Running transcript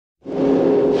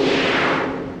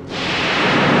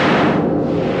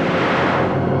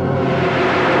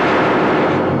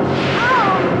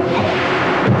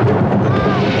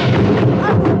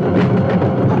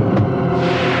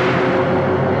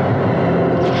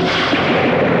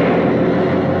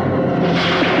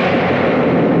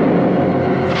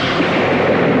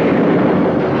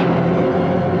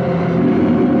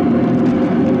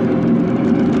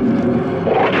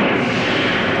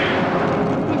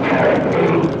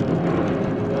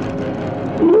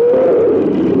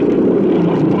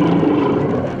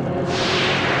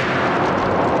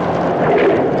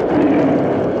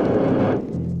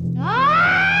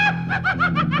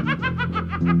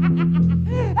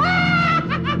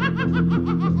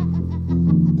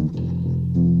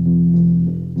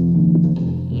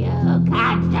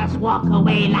walk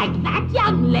away like that,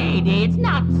 young lady. It's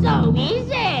not so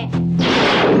easy.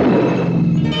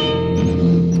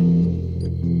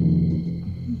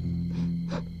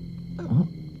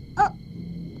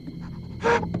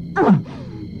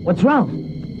 What's wrong?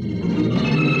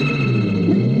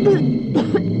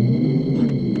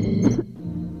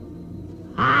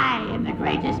 I am the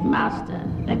greatest master,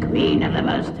 the queen of the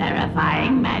most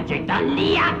terrifying magic, the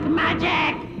Leák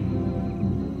magic.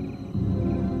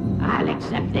 I'll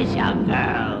accept this young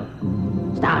girl.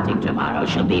 Starting tomorrow,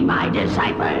 she'll be my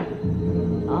disciple.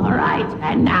 All right,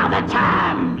 and now the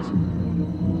terms.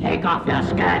 Take off your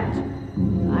skirt.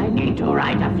 I need to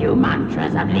write a few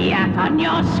mantras of Leyak on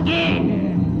your skin.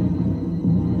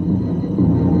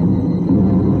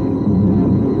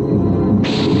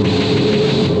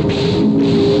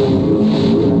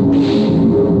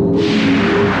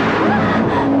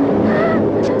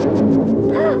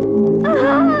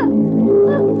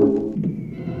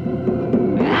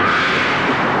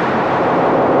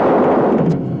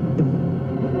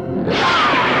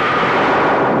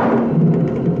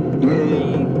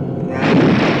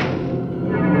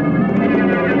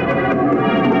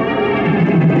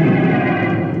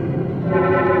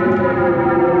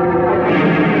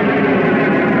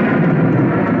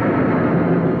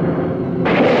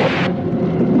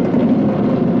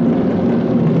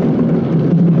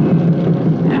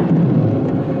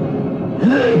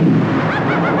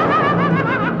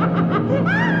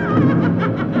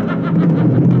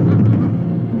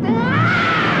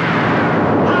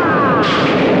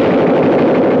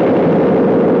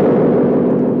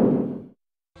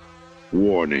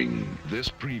 Warning. This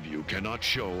preview cannot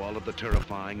show all of the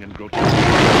terrifying and grotesque.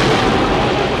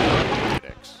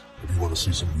 If you want to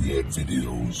see some weird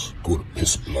videos, go to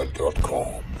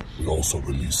pissblood.com. We're also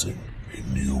releasing a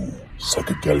new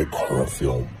psychedelic horror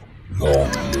film,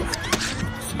 Long Live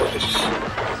Flesh.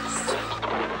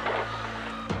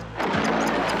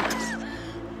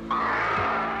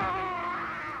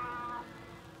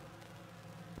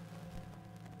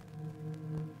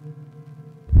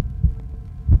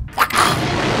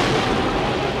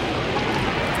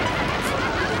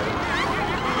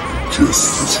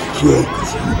 Just as drunk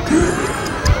as you dare.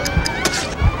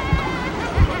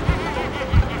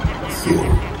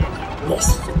 Film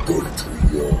lost for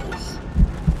 33 years.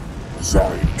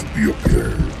 Designed to be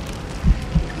appeared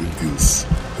to induce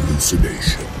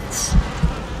hallucinations.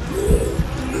 Long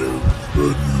live the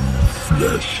new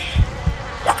flesh.